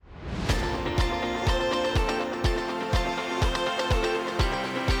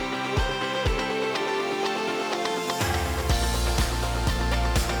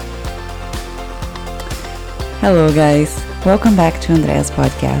Hello, guys. Welcome back to Andrea's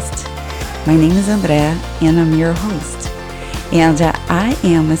podcast. My name is Andrea, and I'm your host. And I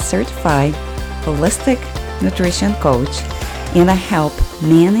am a certified holistic nutrition coach, and I help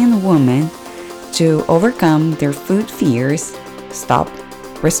men and women to overcome their food fears, stop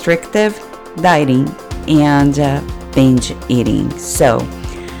restrictive dieting, and binge eating. So,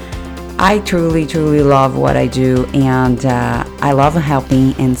 I truly, truly love what I do, and I love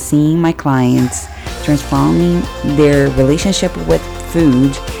helping and seeing my clients transforming their relationship with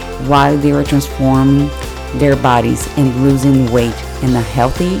food while they are transforming their bodies and losing weight in a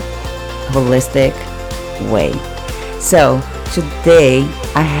healthy, holistic way. So, today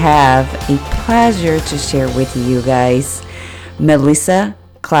I have a pleasure to share with you guys Melissa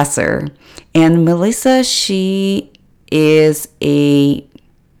Klasser. And Melissa, she is a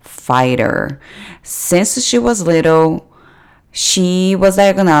fighter. Since she was little, she was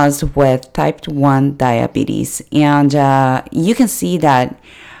diagnosed with type 1 diabetes, and you can see that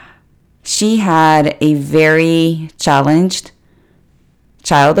she had a very challenged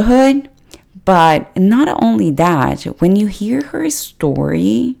childhood. But not only that, when you hear her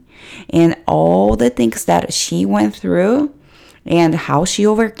story and all the things that she went through and how she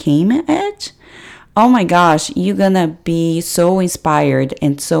overcame it, oh my gosh, you're gonna be so inspired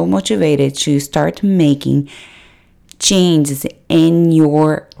and so motivated to start making changes in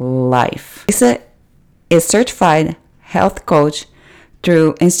your life. Lisa is certified health coach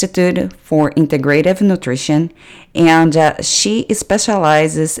through Institute for Integrative Nutrition, and she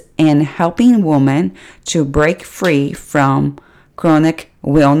specializes in helping women to break free from chronic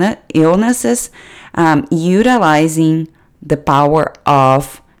illnesses, utilizing the power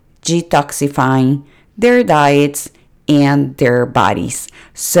of detoxifying their diets and their bodies.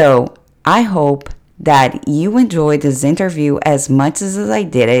 So I hope that you enjoyed this interview as much as I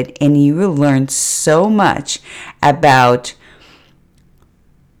did it, and you will learn so much about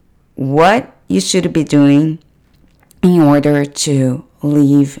what you should be doing in order to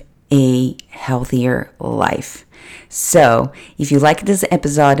live a healthier life. So, if you like this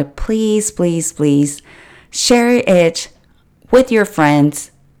episode, please, please, please share it with your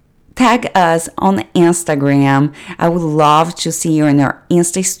friends. Tag us on Instagram. I would love to see you in our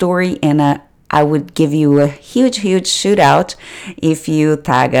Insta story, and I would give you a huge, huge shout out if you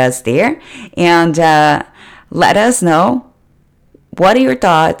tag us there. And let us know what are your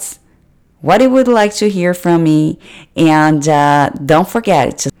thoughts, what you would like to hear from me. And don't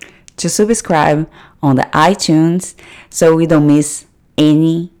forget to subscribe on the iTunes so we don't miss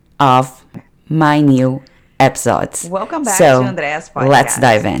any of my new episodes. Welcome back to Andrea's podcast. Let's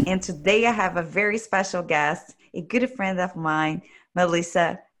dive in. And today I have a very special guest, a good friend of mine,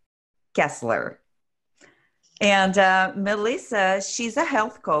 Melissa Kessler. And Melissa, she's a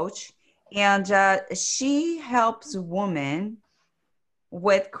health coach, and she helps women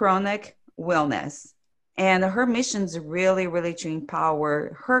with chronic wellness. And her mission is really, really to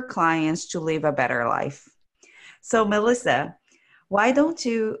empower her clients to live a better life. So, Melissa, why don't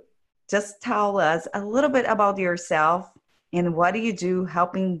you just tell us a little bit about yourself and what do you do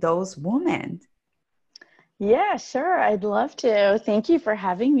helping those women? Yeah, sure. I'd love to. Thank you for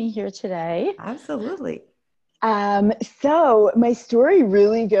having me here today. Absolutely. So my story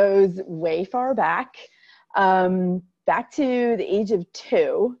really goes way far back, back to the age of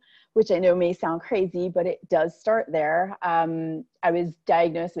 2, which I know may sound crazy, but it does start there. I was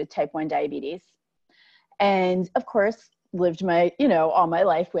diagnosed with type 1 diabetes, and of course lived my, all my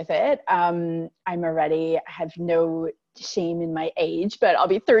life with it. I have no shame in my age, but I'll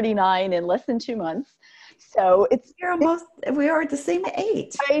be 39 in less than 2 months. So we are the same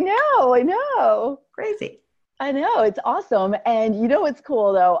age. I know. Crazy. I know, it's awesome. And you know what's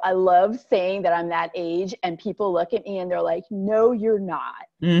cool though? I love saying that I'm that age and people look at me and they're like, no, you're not.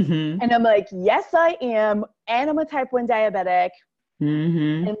 Mm-hmm. And I'm like, yes, I am. And I'm a type 1 diabetic.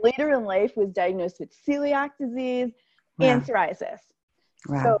 Mm-hmm. And later in life was diagnosed with celiac disease and psoriasis.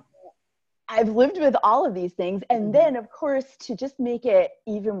 Wow. So I've lived with all of these things. And then of course, to just make it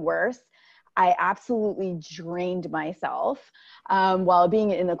even worse, I absolutely drained myself while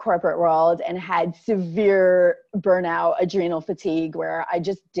being in the corporate world and had severe burnout, adrenal fatigue, where I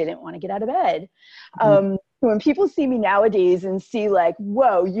just didn't want to get out of bed. When people see me nowadays and see like,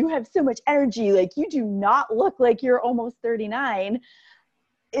 whoa, you have so much energy, like you do not look like you're almost 39,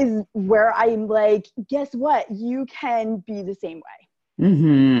 is where I'm like, guess what? You can be the same way.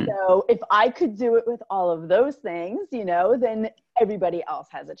 Mm-hmm. So if I could do it with all of those things, then everybody else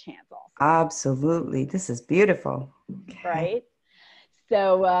has a chance also. Absolutely. This is beautiful. Right?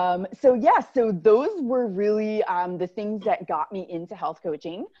 So those were really the things that got me into health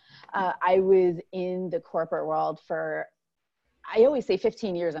coaching. I was in the corporate world for, I always say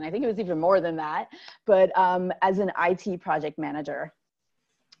 15 years, and I think it was even more than that, but as an IT project manager.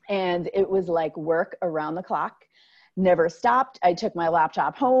 And it was like work around the clock, never stopped. I took my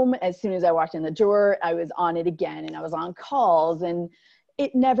laptop home. As soon as I walked in the door, I was on it again, and I was on calls, and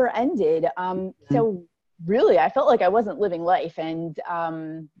it never ended. So really, I felt like I wasn't living life. And,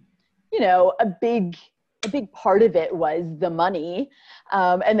 a big part of it was the money.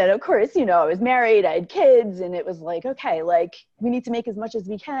 And then of course, I was married, I had kids, and it was like, okay, like we need to make as much as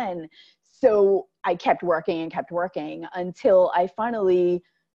we can. So I kept working and kept working until I finally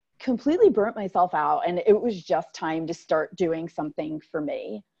completely burnt myself out. And it was just time to start doing something for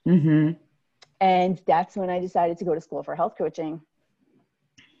me. Mm-hmm. And that's when I decided to go to school for health coaching.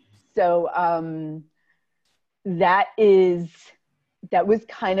 So that was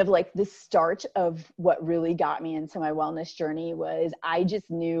kind of like the start of what really got me into my wellness journey. Was I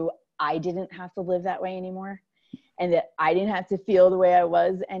just knew I didn't have to live that way anymore, and that I didn't have to feel the way I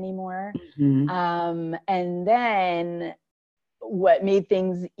was anymore. Mm-hmm. And then what made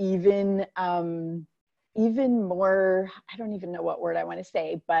things even more, I don't even know what word I want to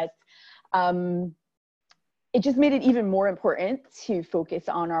say, but it just made it even more important to focus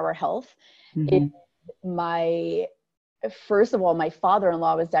on our health. Mm-hmm. First of all, my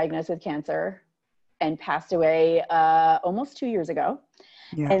father-in-law was diagnosed with cancer and passed away almost 2 years ago.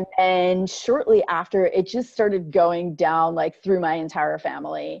 Yeah. And then shortly after, it just started going down like through my entire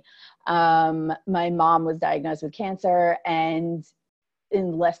family. My mom was diagnosed with cancer and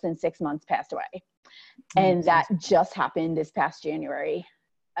in less than 6 months passed away. And that just happened this past January.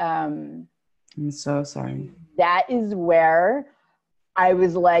 I'm so sorry. That is where I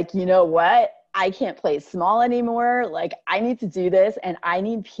was like, you know what? I can't play small anymore. Like, I need to do this, and I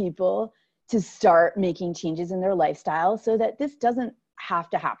need people to start making changes in their lifestyle so that this doesn't have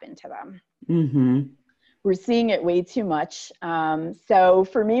to happen to them. Mm-hmm. We're seeing it way too much. So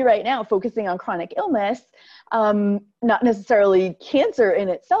for me right now, focusing on chronic illness, not necessarily cancer in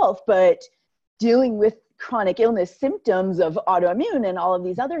itself, but dealing with chronic illness symptoms of autoimmune and all of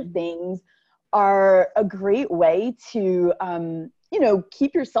these other things are a great way to,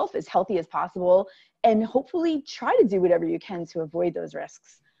 keep yourself as healthy as possible, and hopefully try to do whatever you can to avoid those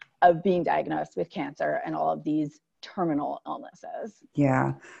risks of being diagnosed with cancer and all of these terminal illnesses.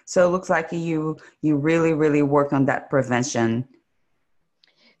 Yeah. So it looks like you really, really work on that prevention.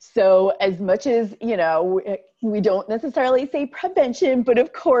 So as much as, we don't necessarily say prevention, but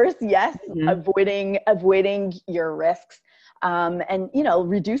of course, yes, Mm-hmm. avoiding your risks, and,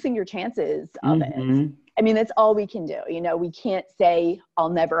 reducing your chances of Mm-hmm. it. I mean, that's all we can do. We can't say I'll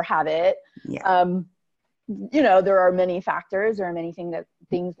never have it. Yeah. There are many factors, there are many things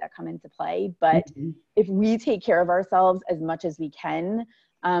that come into play, but if we take care of ourselves as much as we can,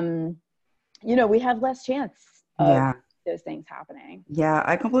 we have less chance of those things happening. Yeah,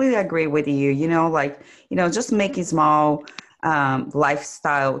 I completely agree with you. Just making small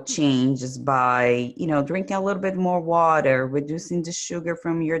lifestyle changes by, drinking a little bit more water, reducing the sugar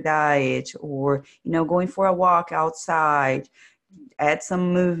from your diet, or, going for a walk outside, add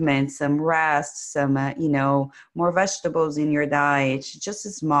some movement, some rest, some, more vegetables in your diet. Just a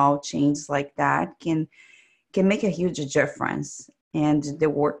small change like that can make a huge difference. And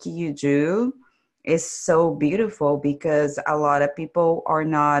the work you do is so beautiful, because a lot of people are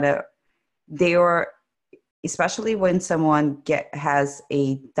not, they are, especially when someone has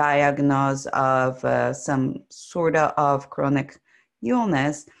a diagnosis of some sort of chronic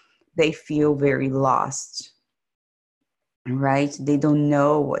illness, they feel very lost, right? They don't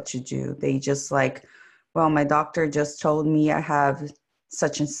know what to do. They just like, well, my doctor just told me I have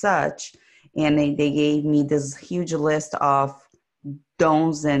such and such, and they gave me this huge list of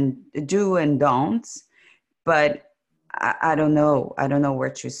don'ts and do and don'ts, but I don't know. I don't know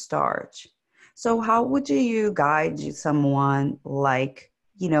where to start. So how would you guide someone like,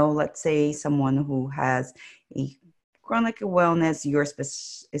 let's say someone who has a chronic wellness, your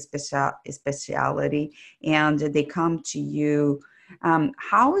specialty, and they come to you?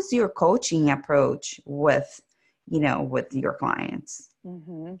 How is your coaching approach with your clients?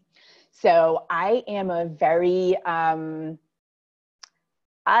 Mm-hmm. So I am a very,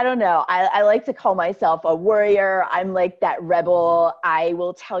 I don't know. I like to call myself a warrior. I'm like that rebel. I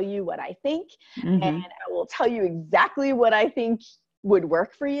will tell you what I think, and I will tell you exactly what I think would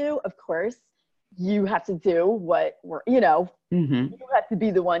work for you. Of course, you have to do what you have to be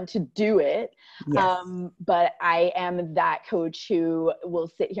the one to do it. Yes. But I am that coach who will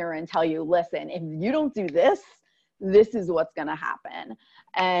sit here and tell you, listen, if you don't do this, this is what's going to happen.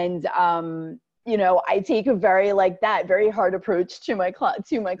 And, you know, I take a very very hard approach to my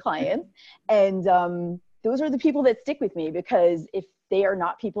clients. And those are the people that stick with me, because if they are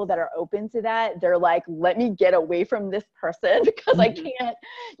not people that are open to that, they're like, let me get away from this person because I can't,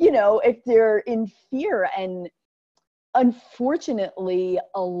 you know, if they're in fear. And unfortunately,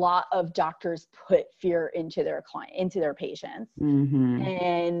 a lot of doctors put fear into their patients.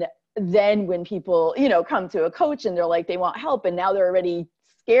 And then when people, you know, come to a coach and they're like, they want help, and now they're already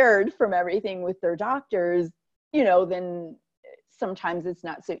scared from everything with their doctors, you know, then sometimes it's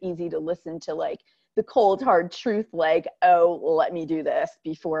not so easy to listen to like the cold hard truth, like, oh, let me do this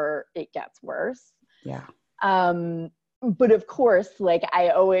before it gets worse. Yeah. But of course, like I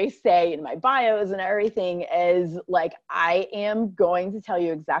always say in my bios and everything, is like, I am going to tell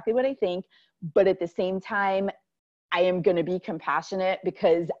you exactly what I think, but at the same time, I am going to be compassionate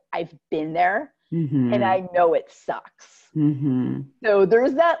because I've been there and I know it sucks. So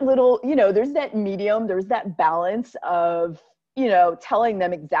there's that little, you know, there's that medium, there's that balance of, you know, telling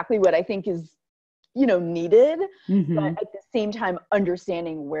them exactly what I think is, you know, needed, but at the same time,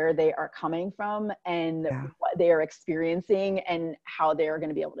 understanding where they are coming from and what they are experiencing and how they are going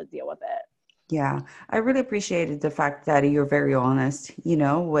to be able to deal with it. Yeah, I really appreciated the fact that you're very honest, you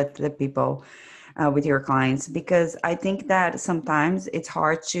know, with the people, with your clients, because I think that sometimes it's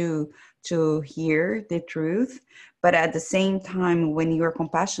hard to hear the truth, but at the same time, when you're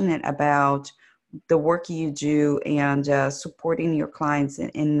compassionate about the work you do and supporting your clients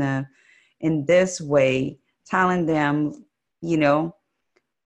in this way, telling them, you know,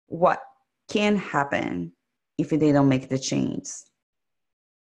 what can happen if they don't make the change.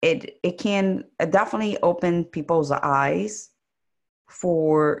 It can definitely open people's eyes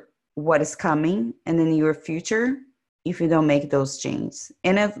for what is coming and in your future if you don't make those changes.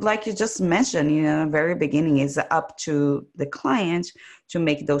 And if, like you just mentioned, you know, in the very beginning, it's up to the client to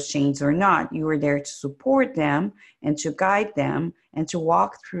make those changes or not. You are there to support them and to guide them and to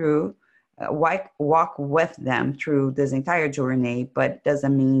walk with them through this entire journey, but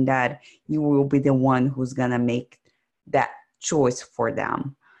doesn't mean that you will be the one who's going to make that choice for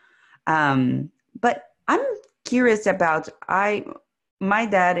them. But I'm curious about, my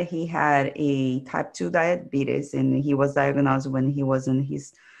dad, he had a type 2 diabetes, and he was diagnosed when he was in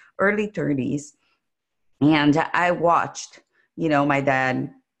his early 30s. And I watched, you know, my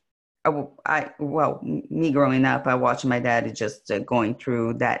dad, me growing up, I watched my dad just going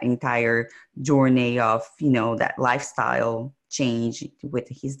through that entire journey of, you know, that lifestyle change with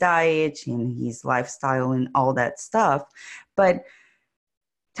his diet and his lifestyle and all that stuff. But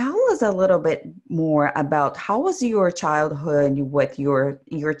tell us a little bit more about how was your childhood with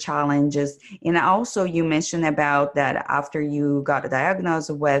your challenges. And also you mentioned about that after you got diagnosed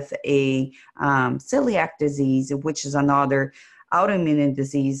with a celiac disease, which is another autoimmune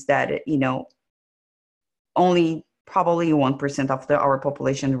disease that, you know, only probably 1% of our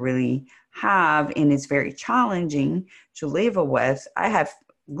population really have, and it's very challenging to live with. I have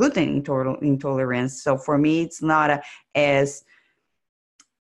gluten intolerance, so for me it's not as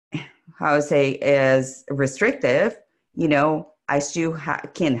as restrictive. You know, I still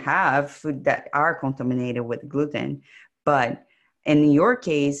can have food that are contaminated with gluten, but in your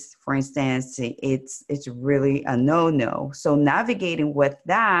case, for instance, it's really a no-no. So navigating with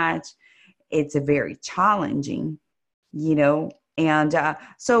that, it's very challenging, you know. And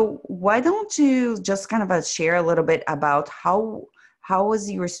so why don't you just kind of share a little bit about how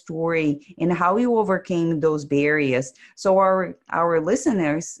was your story and how you overcame those barriers, so our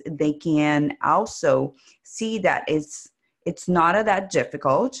listeners, they can also see that it's not that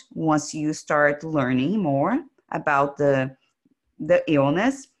difficult once you start learning more about the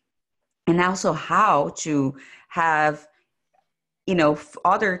illness, and also how to have, you know,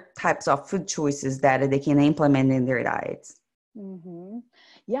 other types of food choices that they can implement in their diets.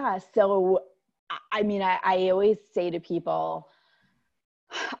 Yeah. So, I mean, I always say to people,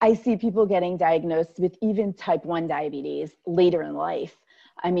 I see people getting diagnosed with even type 1 diabetes later in life.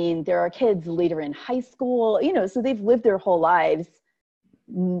 I mean, there are kids later in high school, you know, so they've lived their whole lives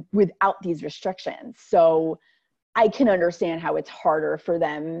without these restrictions. So I can understand how it's harder for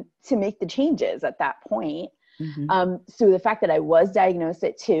them to make the changes at that point. So the fact that I was diagnosed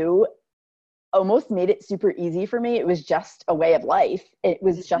at 2 almost made it super easy for me. It was just a way of life. It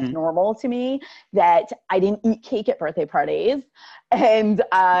was just normal to me that I didn't eat cake at birthday parties. And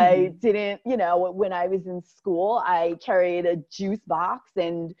I didn't, you know, when I was in school, I carried a juice box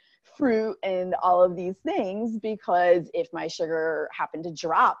and fruit and all of these things, because if my sugar happened to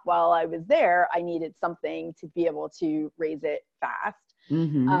drop while I was there, I needed something to be able to raise it fast.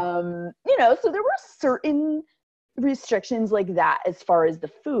 You know, so there were certain restrictions like that as far as the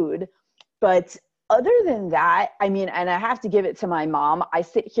food. But other than that, I mean, and I have to give it to my mom. I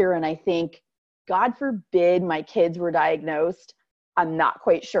sit here and I think, God forbid my kids were diagnosed. I'm not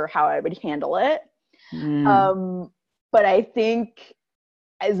quite sure how I would handle it. But I think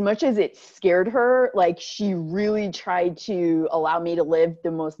as much as it scared her, like she really tried to allow me to live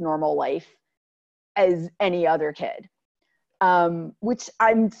the most normal life as any other kid, which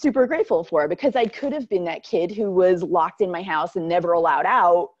I'm super grateful for, because I could have been that kid who was locked in my house and never allowed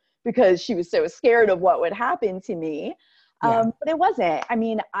out because she was so scared of what would happen to me. But it wasn't. I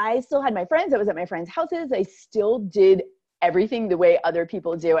mean, I still had my friends. I was at my friends' houses. I still did everything the way other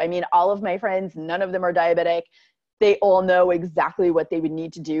people do. I mean, all of my friends, none of them are diabetic. They all know exactly what they would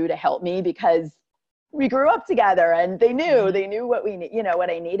need to do to help me, because we grew up together and they knew what what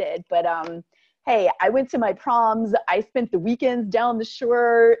I needed. But, hey, I went to my proms. I spent the weekends down the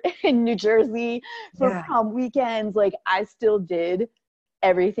shore in New Jersey for prom weekends. Like, I still did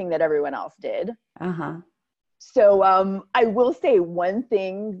everything that everyone else did. So I will say one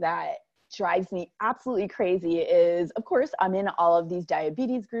thing that drives me absolutely crazy is, of course, I'm in all of these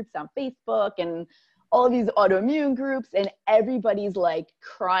diabetes groups on Facebook and all of these autoimmune groups, and everybody's like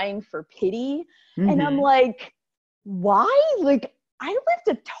crying for pity. And I'm like, why? Like, I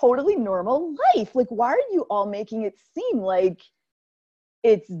lived a totally normal life. Like, why are you all making it seem like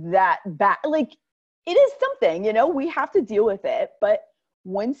it's that bad? Like, it is something, we have to deal with it. But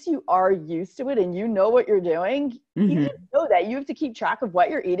once you are used to it and you know what you're doing, you need to know that you have to keep track of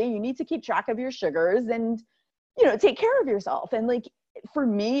what you're eating. You need to keep track of your sugars and, take care of yourself. And like, for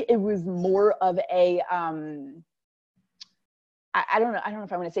me, it was more of a, I don't know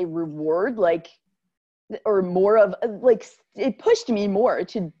if I want to say reward, like, or more of like, it pushed me more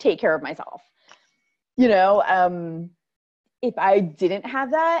to take care of myself. If I didn't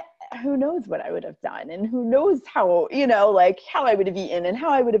have that, who knows what I would have done, and who knows how, like how I would have eaten and how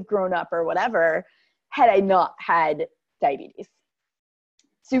I would have grown up or whatever, had I not had diabetes.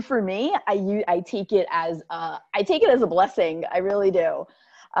 So for me, I take it as a blessing. I really do.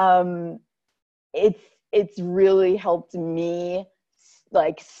 It's really helped me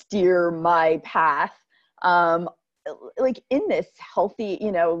like steer my path, like in this healthy,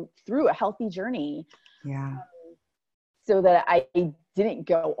 through a healthy journey. Yeah. So that I didn't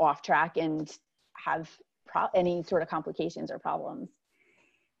go off track and have any sort of complications or problems.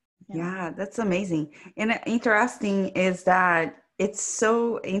 Yeah, that's amazing. And interesting is that it's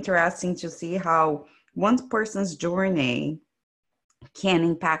so interesting to see how one person's journey can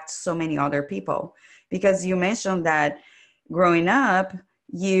impact so many other people. Because you mentioned that growing up,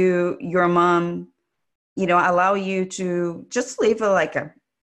 your mom, allow you to just live a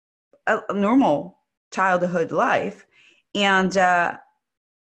normal childhood life. And,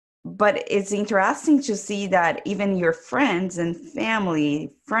 but it's interesting to see that even your friends and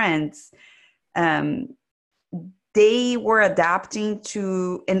friends, they were adapting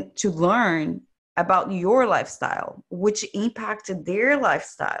to learn about your lifestyle, which impacted their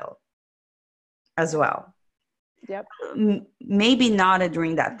lifestyle as well. Yep. Maybe not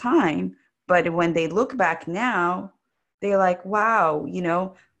during that time, but when they look back now, they're like, wow,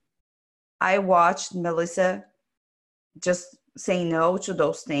 I watched Melissa just say no to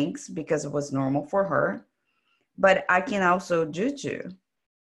those things because it was normal for her, but I can also do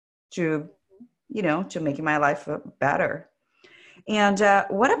to make my life better. And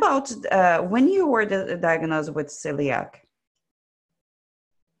what about when you were diagnosed with celiac?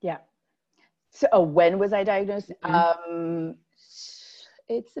 Yeah. So when was I diagnosed?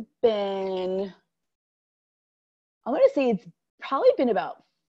 It's been, I want to say it's probably been about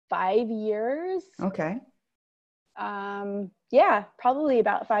 5 years. Okay. Yeah, probably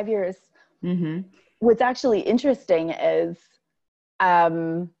about 5 years. Mm-hmm. What's actually interesting is,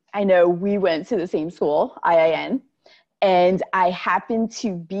 I know we went to the same school, IIN, and I happened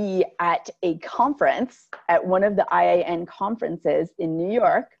to be at a conference at one of the IIN conferences in New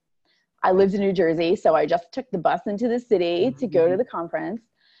York. I lived in New Jersey, so I just took the bus into the city to go to the conference.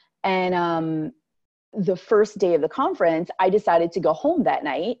 And the first day of the conference, I decided to go home that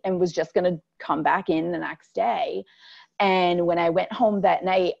night and was just going to come back in the next day. And when I went home that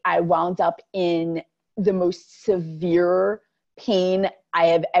night, I wound up in the most severe pain I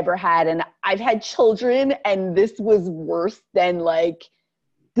have ever had. And I've had children, and this was worse than going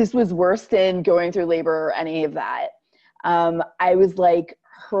through labor or any of that. I was like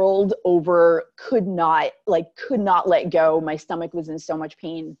hurled over, could not let go. My stomach was in so much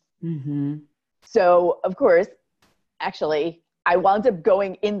pain. Mm-hmm. So of course, actually, I wound up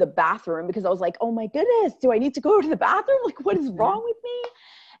going in the bathroom because I was like, oh my goodness, do I need to go to the bathroom? Like, what is wrong with me?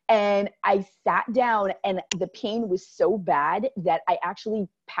 And I sat down and the pain was so bad that I actually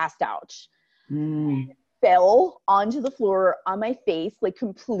passed out. Fell onto the floor on my face, like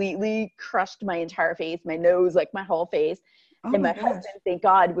completely crushed my entire face, my nose, like my whole face. Oh and my gosh. husband, thank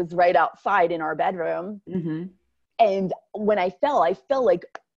God, was right outside in our bedroom. And when I fell like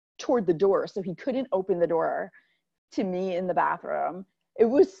toward the door. So he couldn't open the door to me in the bathroom. It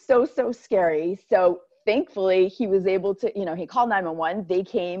was so, so scary. So thankfully he was able to, he called 911. They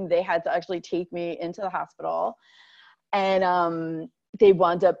came, they had to actually take me into the hospital. And they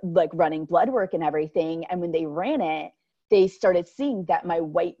wound up like running blood work and everything. And when they ran it, they started seeing that my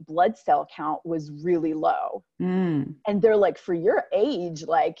white blood cell count was really low. And they're like, for your age,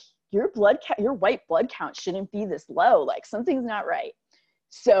 like your white blood count shouldn't be this low. Like something's not right.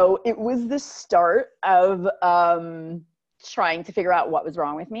 So it was the start of trying to figure out what was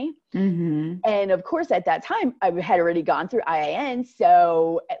wrong with me. And of course, at that time, I had already gone through IIN.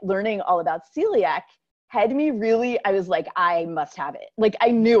 So learning all about celiac had me really, I was like, I must have it. Like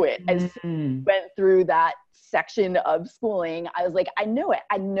I knew it. As went through that section of schooling, I was like, I know it.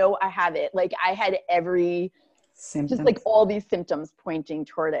 I know I have it. Like I had every symptoms. Just like all these symptoms pointing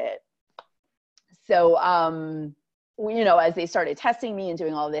toward it. So, as they started testing me and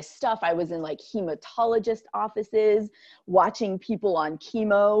doing all this stuff, I was in like hematologist offices watching people on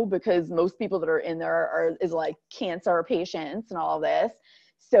chemo, because most people that are in there is like cancer patients and all of this.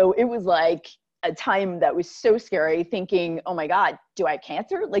 So it was like a time that was so scary, thinking, oh my God, do I have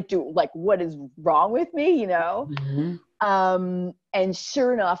cancer? Like what is wrong with me? And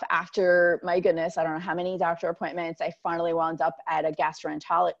sure enough, after, my goodness, I don't know how many doctor appointments, I finally wound up at a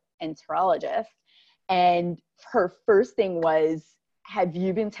gastroenterologist. And her first thing was, have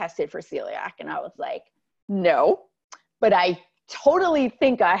you been tested for celiac? And I was like, no, but I totally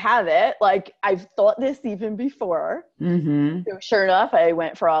think I have it. Like I've thought this even before. So sure enough, I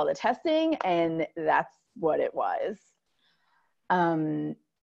went for all the testing and that's what it was.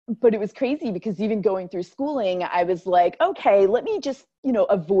 But it was crazy because even going through schooling, I was like, okay, let me just,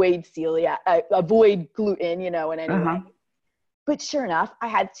 avoid celiac, avoid gluten, in any way. But sure enough, I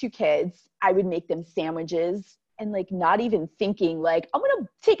had 2 kids. I would make them sandwiches and like not even thinking like, I'm going to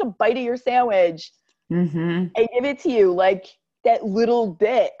take a bite of your sandwich and give it to you. Like that little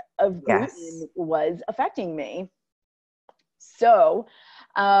bit of gluten was affecting me. So,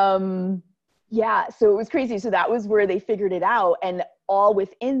 so it was crazy. So that was where they figured it out. And all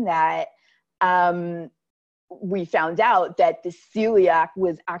within that, we found out that the celiac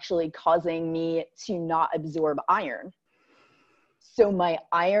was actually causing me to not absorb iron. So my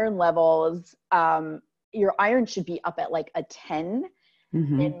iron levels, your iron should be up at like a 10,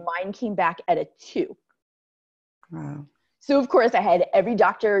 and mine came back at a 2. Wow. So of course I had every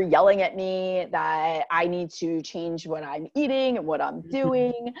doctor yelling at me that I need to change what I'm eating and what I'm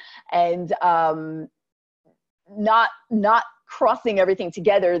doing, and not crossing everything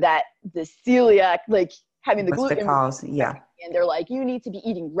together, that the celiac, like having the gluten, and they're like, you need to be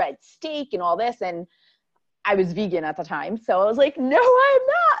eating red steak and all this. And I was vegan at the time. So I was like, no, I'm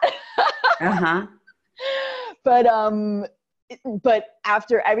not. But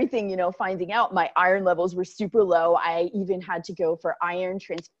after everything, finding out, my iron levels were super low. I even had to go for iron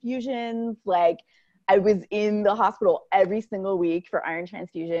transfusions. Like I was in the hospital every single week for iron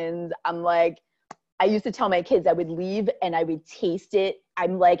transfusions. I'm like, I used to tell my kids I would leave and I would taste it.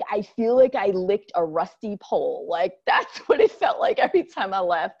 I'm like, I feel like I licked a rusty pole. Like that's what it felt like every time I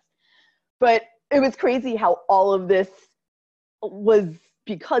left. But it was crazy how all of this was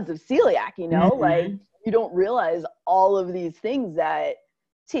because of celiac, like you don't realize all of these things that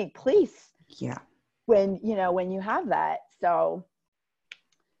take place when you have that. So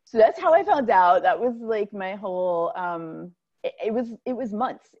that's how I found out. That was like my whole, it was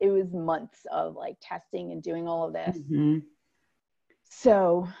months of like testing and doing all of this.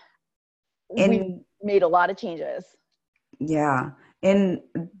 So we made a lot of changes. Yeah. And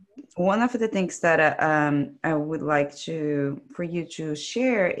one of the things that I would like for you to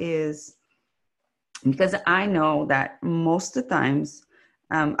share is, because I know that most of the times,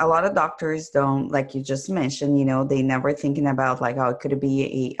 a lot of doctors don't, like you just mentioned, they never thinking about like, oh, it could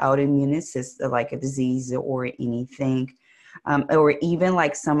be a autoimmune system, like a disease or anything, or even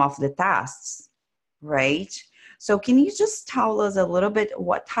like some of the tests, right? So can you just tell us a little bit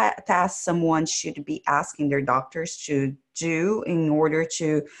what tests someone should be asking their doctors to do in order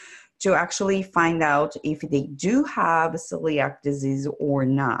to actually find out if they do have celiac disease or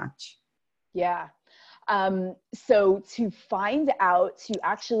not? Yeah. So to find out, to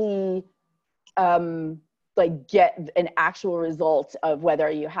actually like get an actual result of whether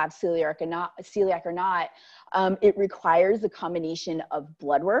you have celiac or not, it requires a combination of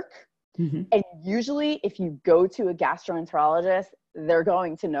blood work. Mm-hmm. And usually if you go to a gastroenterologist, they're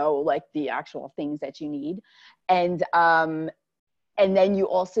going to know like the actual things that you need. And then you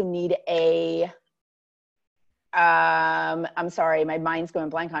also need I'm sorry, my mind's going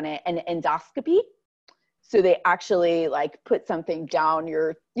blank on it, an endoscopy. So they actually like put something down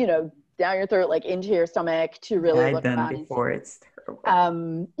your throat, like into your stomach to really I've look done around before. It's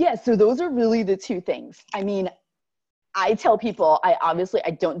terrible. yeah, so those are really the two things. I mean, I tell people, I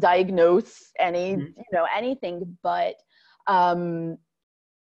don't diagnose anything, but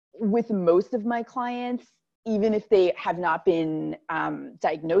with most of my clients, even if they have not been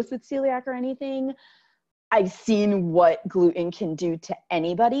diagnosed with celiac or anything, I've seen what gluten can do to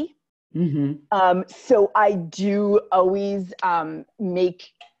anybody. Mm-hmm. So I do always not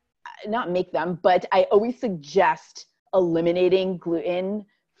make them, but I always suggest eliminating gluten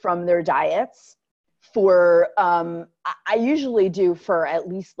from their diets for, I usually do for at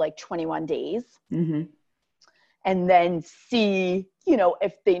least like 21 days. Mm-hmm. And then see,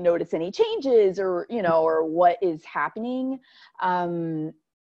 if they notice any changes or what is happening. And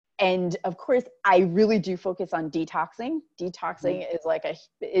of course, I really do focus on detoxing. Detoxing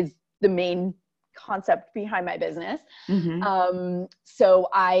is the main concept behind my business. Mm-hmm. So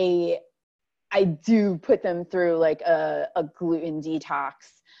I do put them through like a gluten detox,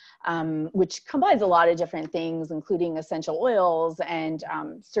 which combines a lot of different things, including essential oils and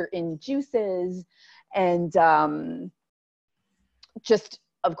certain juices, and just,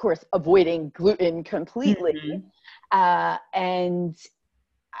 of course, avoiding gluten completely. Mm-hmm. And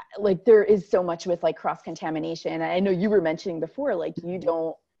like there is so much with like cross-contamination. I know you were mentioning before, like you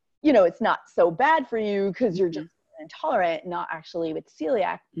don't, it's not so bad for you because you're just intolerant, not actually with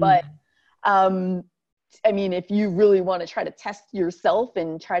celiac. But I mean, if you really want to try to test yourself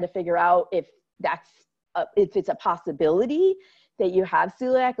and try to figure out if it's a possibility that you have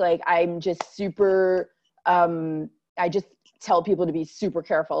celiac, like I'm just super, I just tell people to be super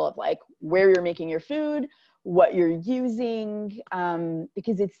careful of like where you're making your food, what you're using,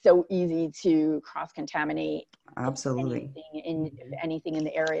 because it's so easy to cross-contaminate. Absolutely. If anything in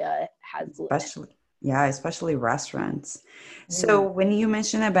the area has gluten. Especially restaurants. So when you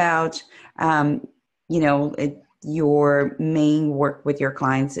mention about, your main work with your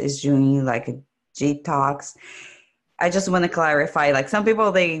clients is doing like a detox, I just want to clarify, like some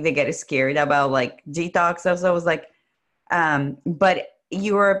people, they get scared about like detox. So I was like, but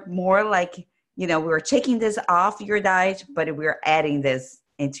you're more like, we're taking this off your diet, but we're adding this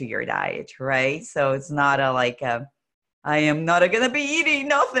into your diet, right? So it's not I am not going to be eating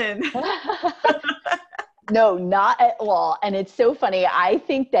nothing. No, not at all. And it's so funny. I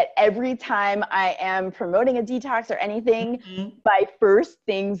think that every time I am promoting a detox or anything, my first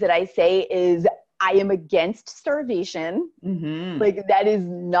things that I say is I am against starvation. Like that is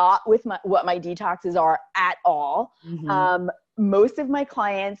not with what my detoxes are at all. Most of my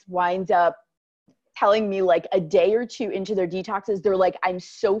clients wind up telling me like a day or two into their detoxes, they're like, I'm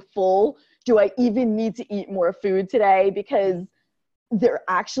so full. Do I even need to eat more food today? Because they're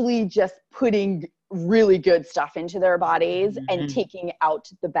actually just putting really good stuff into their bodies and taking out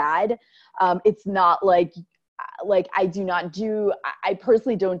the bad. It's not like I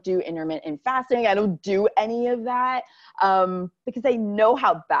personally don't do intermittent fasting. I don't do any of that because I know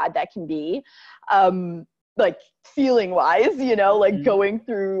how bad that can be. Like feeling wise, like going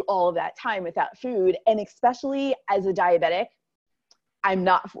through all of that time without food. And especially as a diabetic, I'm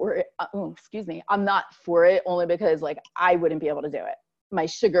not for it. I'm not for it only because like I wouldn't be able to do it. My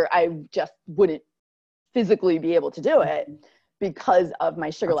sugar, I just wouldn't physically be able to do it because of my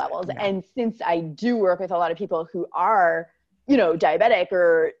sugar levels. Yeah. And since I do work with a lot of people who are, diabetic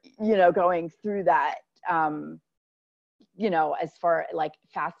or, going through that, as far like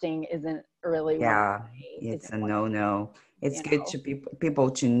fasting isn't really. Yeah, it's a no. It's good to people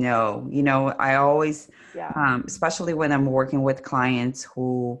to know. I always, especially when I'm working with clients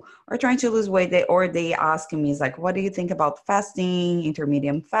who are trying to lose weight, they ask me, it's like, what do you think about fasting,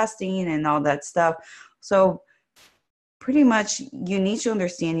 intermittent fasting, and all that stuff? So pretty much you need to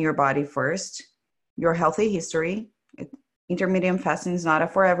understand your body first, your healthy history. Intermittent fasting is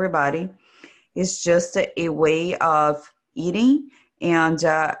not for everybody. It's just a way of eating, and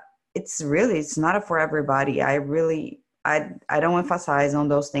it's not for everybody. I don't emphasize on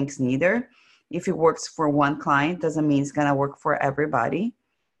those things neither. If it works for one client, doesn't mean it's gonna work for everybody.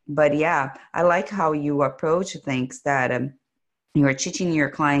 But yeah, I like how you approach things, that you are teaching your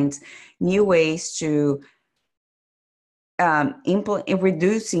clients new ways to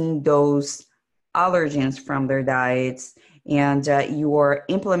reducing those allergens from their diets, and you're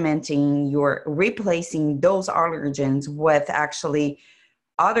replacing those allergens with actually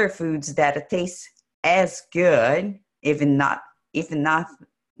other foods that taste as good, even not even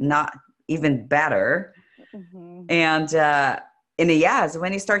better. Mm-hmm. And yes,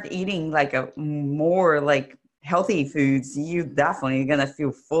 when you start eating like a more like healthy foods, you definitely gonna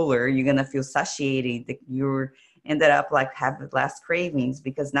feel fuller. You're gonna feel satiated. You're ended up like having less cravings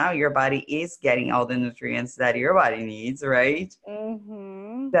because now your body is getting all the nutrients that your body needs, right?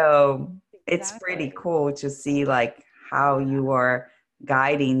 Mm-hmm. So it's pretty Exactly. cool to see like how you are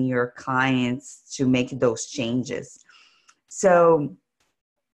guiding your clients to make those changes. Yeah. So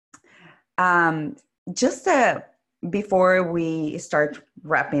um, just before we start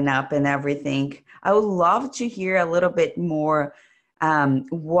wrapping up and everything, I would love to hear a little bit more.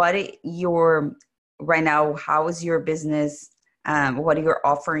 Your right now? How is your business? What are you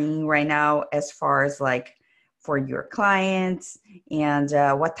offering right now as far as like for your clients, and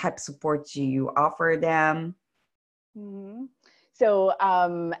what type of support do you offer them? Mm-hmm. So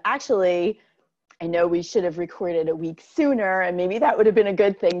actually, I know we should have recorded a week sooner, and maybe that would have been a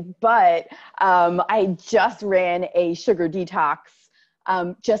good thing, but I just ran a sugar detox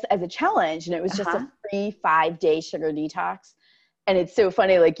just as a challenge, and it was just a Uh-huh. free 5-day sugar detox. And it's so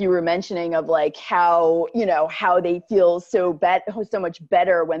funny, like you were mentioning of like how, how they feel so much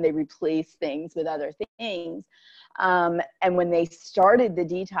better when they replace things with other things. And when they started the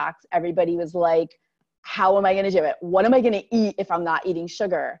detox, everybody was like, how am I going to do it? What am I going to eat if I'm not eating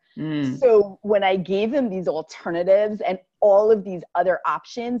sugar? Mm. So when I gave them these alternatives and all of these other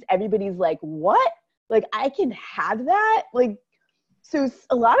options, everybody's like, what? Like, I can have that? Like, so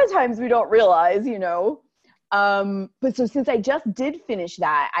a lot of times we don't realize, but so since I just did finish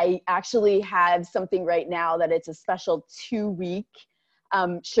that, I actually have something right now that it's a special 2-week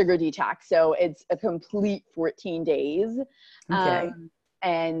sugar detox. So it's a complete 14 days. Okay.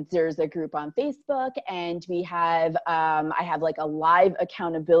 And there's a group on Facebook, and we have, I have like a live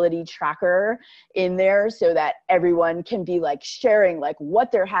accountability tracker in there so that everyone can be like sharing like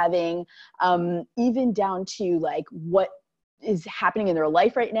what they're having, even down to like what is happening in their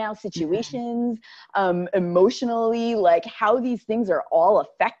life right now, situations, emotionally, like how these things are all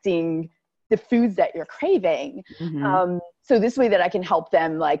affecting the foods that you're craving. Mm-hmm. So this way that I can help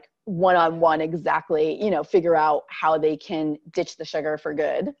them like one-on-one exactly, figure out how they can ditch the sugar for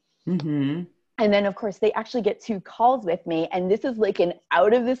good. Mm-hmm. And then of course they actually get 2 calls with me, and this is like an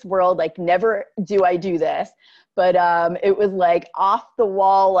out of this world, like never do I do this, but it was like off the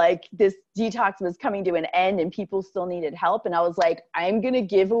wall, like this detox was coming to an end and people still needed help. And I was like, I'm going to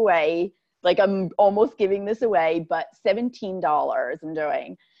give away, like I'm almost giving this away, but $17 I'm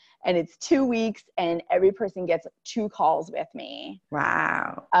doing. And it's 2 weeks and every person gets 2 calls with me.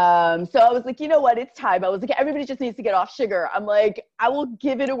 Wow. So I was like, you know what, it's time. I was like, everybody just needs to get off sugar. I'm like, I will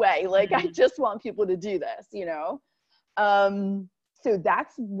give it away. Like, I just want people to do this. Um, so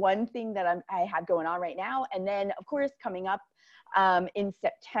that's one thing that I have going on right now. And then of course, coming up in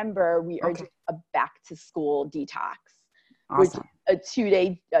September, we are Okay. doing a back to school detox, which Awesome. a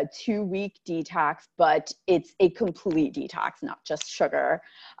 2-week detox, but it's a complete detox, not just sugar.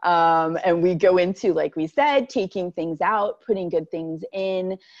 And we go into, like we said, taking things out, putting good things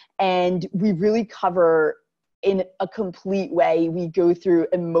in, and we really cover in a complete way. We go through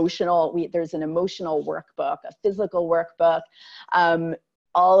there's an emotional workbook, a physical workbook,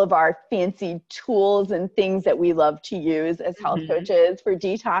 all of our fancy tools and things that we love to use as health Mm-hmm. coaches for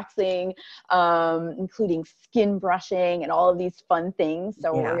detoxing, including skin brushing and all of these fun things.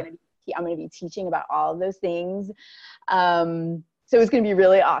 So Yeah. I'm going to be teaching about all of those things. So it's going to be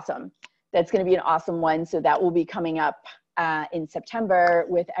really awesome. That's going to be an awesome one. So that will be coming up in September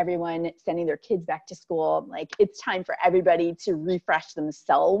with everyone sending their kids back to school. Like, it's time for everybody to refresh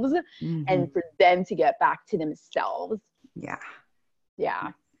themselves Mm-hmm. and for them to get back to themselves. Yeah.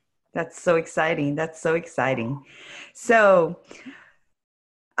 Yeah. That's so exciting. That's so exciting. So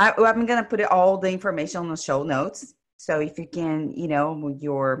I'm gonna put all the information on the show notes. So if you can, with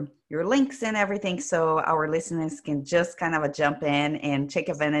your links and everything, so our listeners can just kind of jump in and take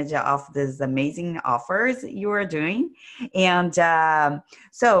advantage of these amazing offers you are doing. And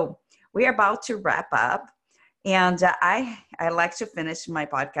so we're about to wrap up. And I like to finish my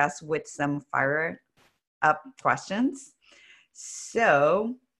podcast with some fire up questions.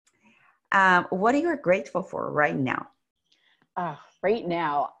 So, what are you grateful for right now? Right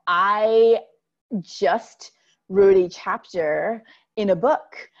now, I just wrote a chapter in a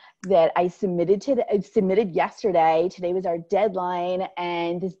book, that I submitted yesterday. Today was our deadline,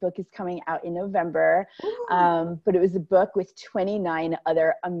 and this book is coming out in November. But it was a book with 29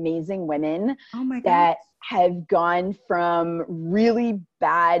 other amazing women that have gone from really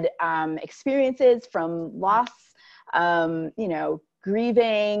bad experiences, from loss,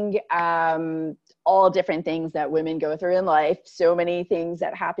 grieving, all different things that women go through in life, so many things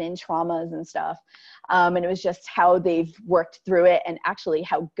that happen, traumas and stuff. And it was just how they've worked through it, and actually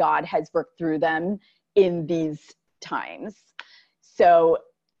how God has worked through them in these times. So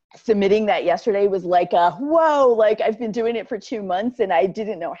submitting that yesterday was like whoa, like I've been doing it for 2 months and I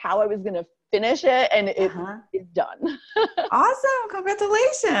didn't know how I was going to finish it, and it is done. Awesome.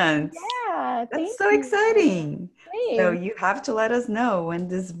 Congratulations. Yeah. That's so exciting. So you have to let us know when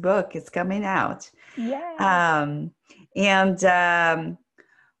this book is coming out. Yeah.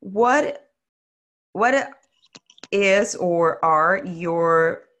 What is or are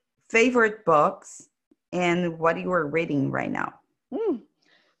your favorite books, and what you are reading right now?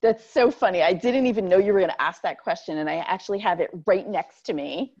 That's so funny. I didn't even know you were going to ask that question, and I actually have it right next to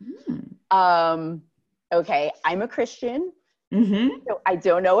me. Okay, I'm a Christian. So I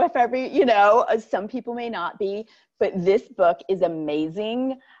don't know if some people may not be, but this book is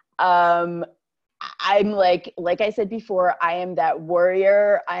amazing. I'm like I said before, I am that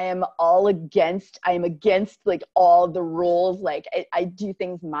warrior. I am against like all the rules. Like I do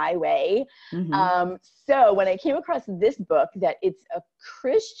things my way. So when I came across this book, that it's a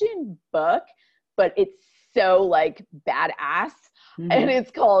Christian book, but it's so like badass, and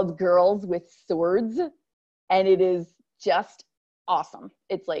it's called Girls with Swords, and it is just awesome.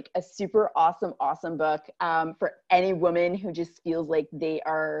 It's like a super awesome book for any woman who just feels like they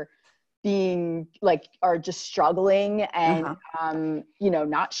are just struggling and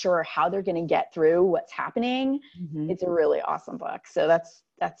not sure how they're going to get through what's happening. It's a really awesome book. So that's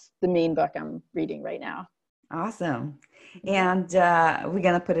the main book I'm reading right now. Awesome. And we're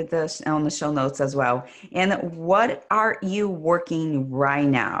going to put it on the show notes as well. And what are you working right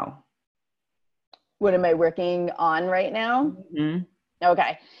now? What am I working on right now?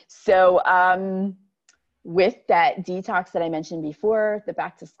 Okay. So with that detox that I mentioned before, the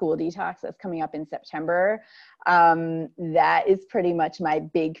back to school detox that's coming up in September, that is pretty much my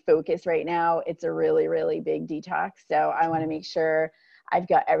big focus right now. It's a really, really big detox. So I want to make sure I've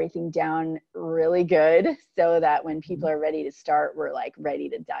got everything down really good, so that when people are ready to start, we're like ready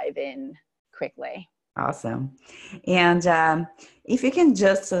to dive in quickly. Awesome. And if you can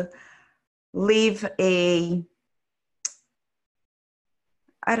just leave an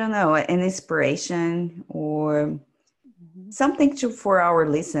inspiration or something for our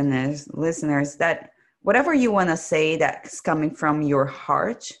listeners, that whatever you want to say that's coming from your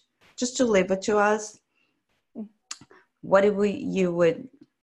heart, just to leave it to us, what you would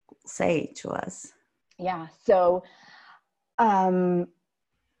say to us? Yeah. So I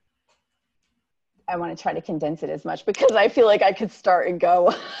want to try to condense it as much, because I feel like I could start and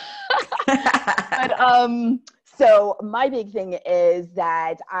go. But so my big thing is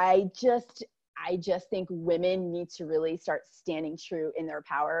that I just think women need to really start standing true in their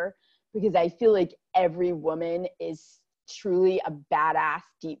power, because I feel like every woman is truly a badass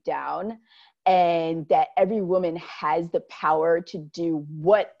deep down, and that every woman has the power to do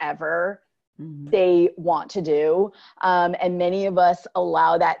whatever they want to do. And many of us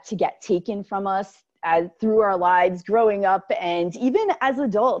allow that to get taken from us through our lives growing up, and even as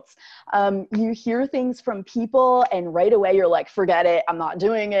adults. You hear things from people and right away you're like, forget it, I'm not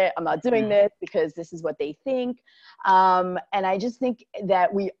doing this because this is what they think. And I just think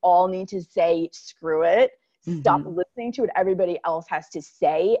that we all need to say, screw it. Stop listening to what everybody else has to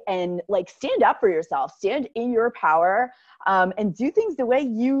say, and like stand up for yourself, stand in your power, and do things the way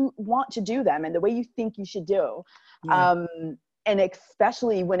you want to do them and the way you think you should do. And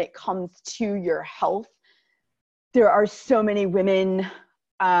especially when it comes to your health, there are so many women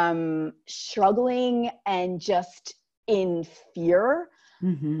struggling and just in fear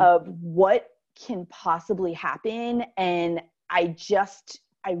of what can possibly happen. And I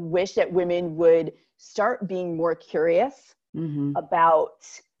wish that women would start being more curious about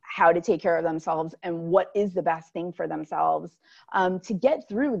how to take care of themselves and what is the best thing for themselves to get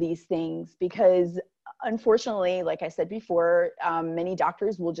through these things. Because unfortunately, like I said before, many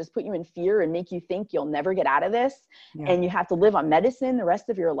doctors will just put you in fear and make you think you'll never get out of this, and you have to live on medicine the rest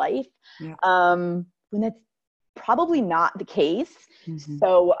of your life, when that's probably not the case.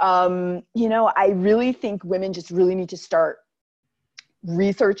 So, I really think women just really need to start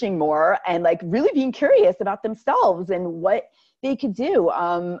researching more and like really being curious about themselves and what they could do.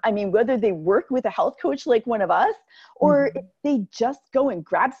 I mean, whether they work with a health coach like one of us, or if they just go and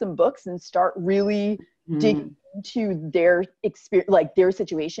grab some books and start really digging into their experience, like their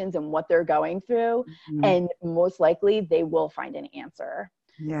situations and what they're going through. And most likely they will find an answer.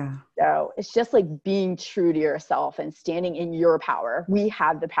 Yeah. So it's just like being true to yourself and standing in your power. We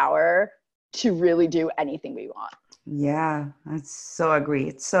have the power to really do anything we want. Yeah, I so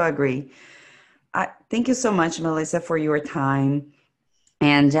agree. So agree. Thank you so much, Melissa, for your time.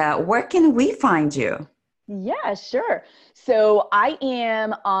 And where can we find you? Yeah, sure. So I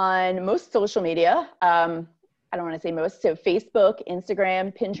am on most social media. I don't want to say most. So Facebook,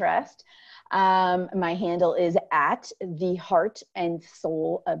 Instagram, Pinterest. My handle is at the Heart and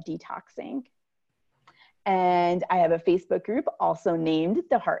Soul of Detoxing. And I have a Facebook group also named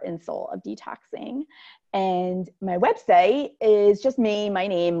The Heart and Soul of Detoxing. And my website is just me, my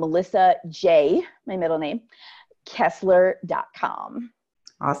name, Melissa J, my middle name, Kessler.com.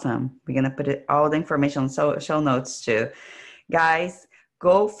 Awesome. We're going to put all the information on show notes too. Guys,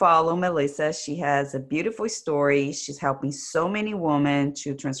 go follow Melissa. She has a beautiful story. She's helping so many women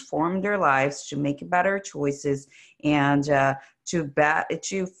to transform their lives, to make better choices, and to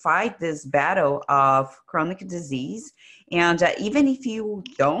fight this battle of chronic disease. And even if you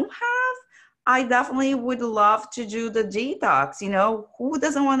don't have, I definitely would love to do the detox. You know, who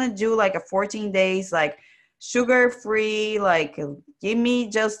doesn't want to do like a 14 days, like sugar-free, like give me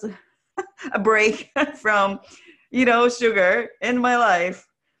just a break from, you know, sugar in my life.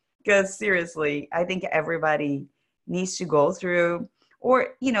 Because seriously, I think everybody needs to go through, or,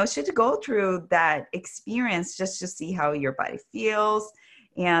 you know, should go through that experience just to see how your body feels.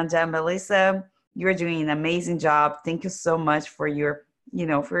 And Melissa, you're doing an amazing job. Thank you so much for your, you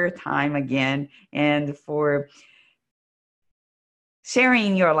know, for your time again and for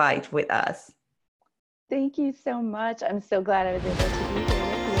sharing your light with us. Thank you so much. I'm so glad I was able to be here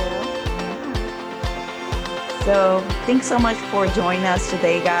with you. So thanks so much for joining us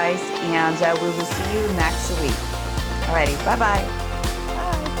today, guys. And we will see you next week. Alrighty, bye-bye.